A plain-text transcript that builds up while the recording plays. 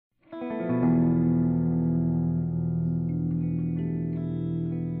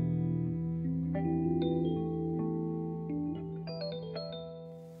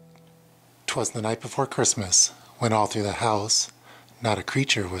'Twas the night before Christmas, when all through the house not a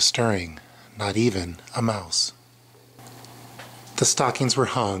creature was stirring, not even a mouse. The stockings were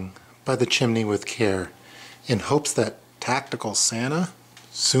hung by the chimney with care, in hopes that tactical Santa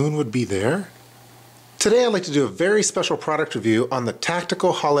soon would be there. Today I'd like to do a very special product review on the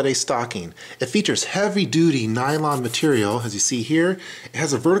Tactical Holiday Stocking. It features heavy-duty nylon material, as you see here. It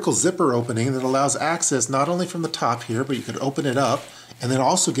has a vertical zipper opening that allows access not only from the top here, but you could open it up and then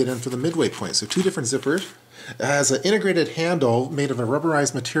also get in for the midway point. So two different zippers. It has an integrated handle made of a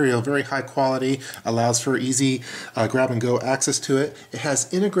rubberized material, very high quality, allows for easy grab and go access to it. It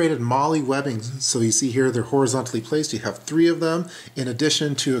has integrated MOLLE webbing, so you see here they're horizontally placed. You have 3 of them in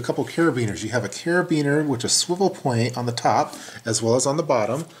addition to a couple carabiners. You have a carabiner with a swivel point on the top as well as on the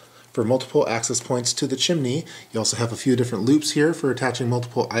bottom for multiple access points to the chimney. You also have a few different loops here for attaching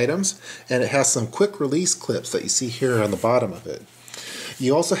multiple items, and it has some quick release clips that you see here on the bottom of it.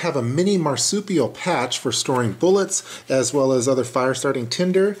 You also have a mini Marsupial patch for storing bullets as well as other fire starting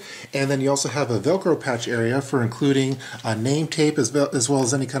tinder, and then you also have a Velcro patch area for including a name tape as well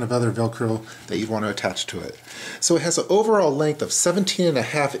as any kind of other Velcro that you want to attach to it. So it has an overall length of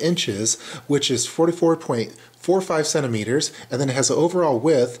 17.5 inches, which is 44.45 centimeters, and then it has an overall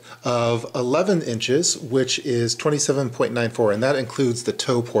width of 11 inches, which is 27.94, and that includes the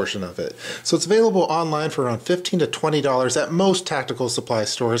toe portion of it. So it's available online for around $15 to $20 at most tactical supply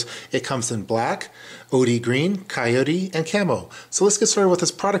stores. It comes in black, OD green, Coyote, and Camo. So let's get started with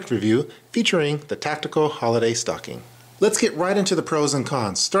this product review featuring the Tactical Holiday Stocking. Let's get right into the pros and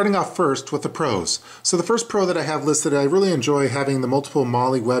cons, starting off first with the pros. So the first pro that I have listed, I really enjoy having the multiple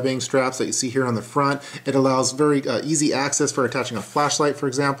MOLLE webbing straps that you see here on the front. It allows very easy access for attaching a flashlight, for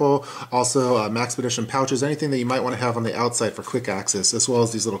example, also Maxpedition pouches, anything that you might want to have on the outside for quick access, as well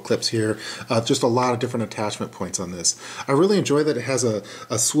as these little clips here. Just a lot of different attachment points on this. I really enjoy that it has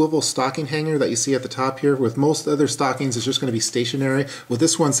a swivel stocking hanger that you see at the top here. With most other stockings, it's just going to be stationary. With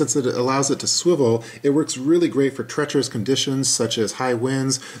this one, since it allows it to swivel, it works really great for treacherous conditions such as high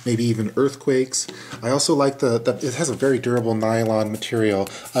winds, maybe even earthquakes. I also like that it has a very durable nylon material.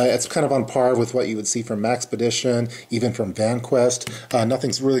 It's kind of on par with what you would see from Maxpedition, even from VanQuest.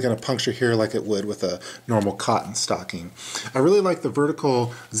 Nothing's really going to puncture here like it would with a normal cotton stocking. I really like the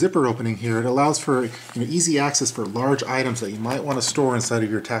vertical zipper opening here. It allows for easy access for large items that you might want to store inside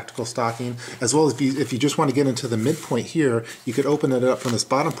of your tactical stocking, as well as if you just want to get into the midpoint here, you could open it up from this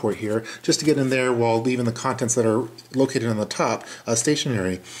bottom port here just to get in there while leaving the contents that are located on the top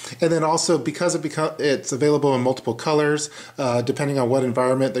stationary. And then also because it's available in multiple colors, depending on what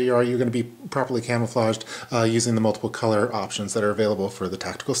environment that you're going to be properly camouflaged using the multiple color options that are available for the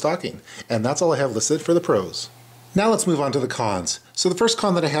tactical stocking. And that's all I have listed for the pros. Now let's move on to the cons. So the first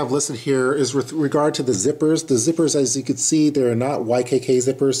con that I have listed here is with regard to the zippers. The zippers, as you can see, they're not YKK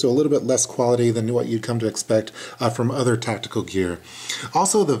zippers, so a little bit less quality than what you'd come to expect from other tactical gear.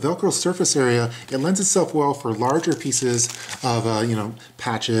 Also, the Velcro surface area, it lends itself well for larger pieces of,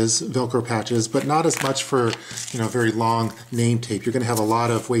 patches, Velcro patches, but not as much for, very long name tape. You're going to have a lot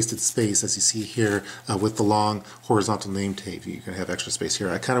of wasted space, as you see here, with the long horizontal name tape. You're going to have extra space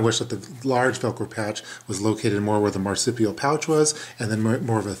here. I kind of wish that the large Velcro patch was located more where the Marsupial pouch was, and then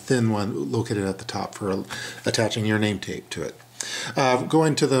more of a thin one located at the top for attaching your name tape to it.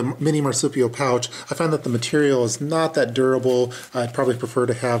 Going to the mini Marsupial pouch, I find that the material is not that durable. I'd probably prefer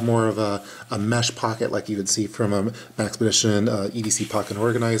to have more of a mesh pocket like you would see from a Maxpedition EDC pocket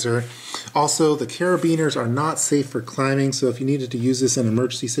organizer. Also, the carabiners are not safe for climbing, so if you needed to use this in an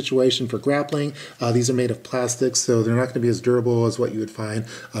emergency situation for grappling, these are made of plastic, so they're not going to be as durable as what you would find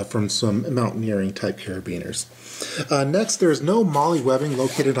from some mountaineering type carabiners. Next, there's no MOLLE webbing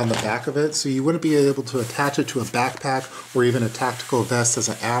located on the back of it, so you wouldn't be able to attach it to a backpack or even a tactical vest as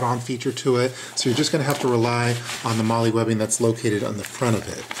an add-on feature to it, so you're just going to have to rely on the MOLLE webbing that's located on the front of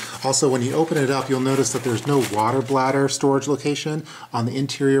it. Also, when you open it up, you'll notice that there's no water bladder storage location on the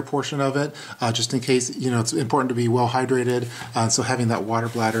interior portion of it, just in case, it's important to be well hydrated, so having that water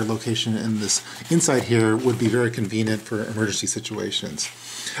bladder location in this inside here would be very convenient for emergency situations.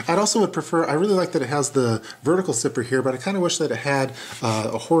 I really like that it has the vertical zipper here, but I kind of wish that it had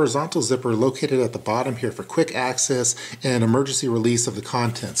a horizontal zipper located at the bottom here for quick access and emergency release of the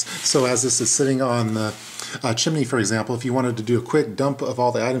contents. So as this is sitting on the chimney, for example, if you wanted to do a quick dump of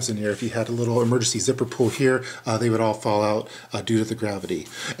all the items in here, if you had a little emergency zipper pull here, they would all fall out due to the gravity.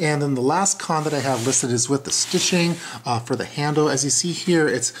 And then the last con that I have listed is with the stitching for the handle. As you see here,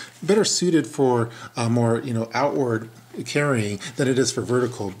 it's better suited for more outward carrying than it is for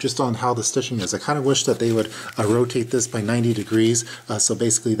vertical, just on how the stitching is. I kind of wish that they would rotate this by 90 degrees, so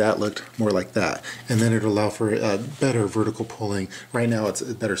basically that looked more like that. And then it would allow for better vertical pulling. Right now it's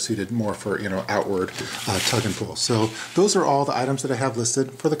better suited more for, outward tug and pull. So those are all the items that I have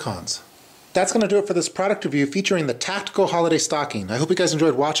listed for the cons. That's going to do it for this product review featuring the Tactical Holiday Stocking. I hope you guys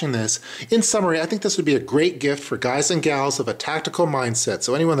enjoyed watching this. In summary, I think this would be a great gift for guys and gals of a tactical mindset.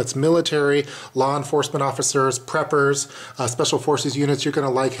 So anyone that's military, law enforcement officers, preppers, special forces units, you're going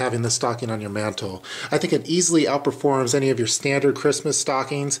to like having this stocking on your mantle. I think it easily outperforms any of your standard Christmas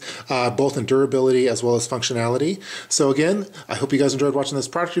stockings, both in durability as well as functionality. So again, I hope you guys enjoyed watching this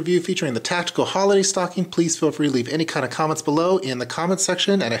product review featuring the Tactical Holiday Stocking. Please feel free to leave any kind of comments below in the comments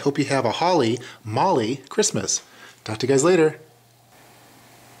section, and I hope you have a MOLLE Christmas. Talk to you guys later.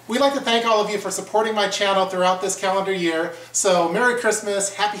 We'd like to thank all of you for supporting my channel throughout this calendar year. So Merry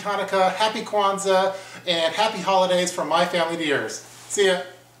Christmas, Happy Hanukkah, Happy Kwanzaa, and Happy Holidays from my family to yours. See ya.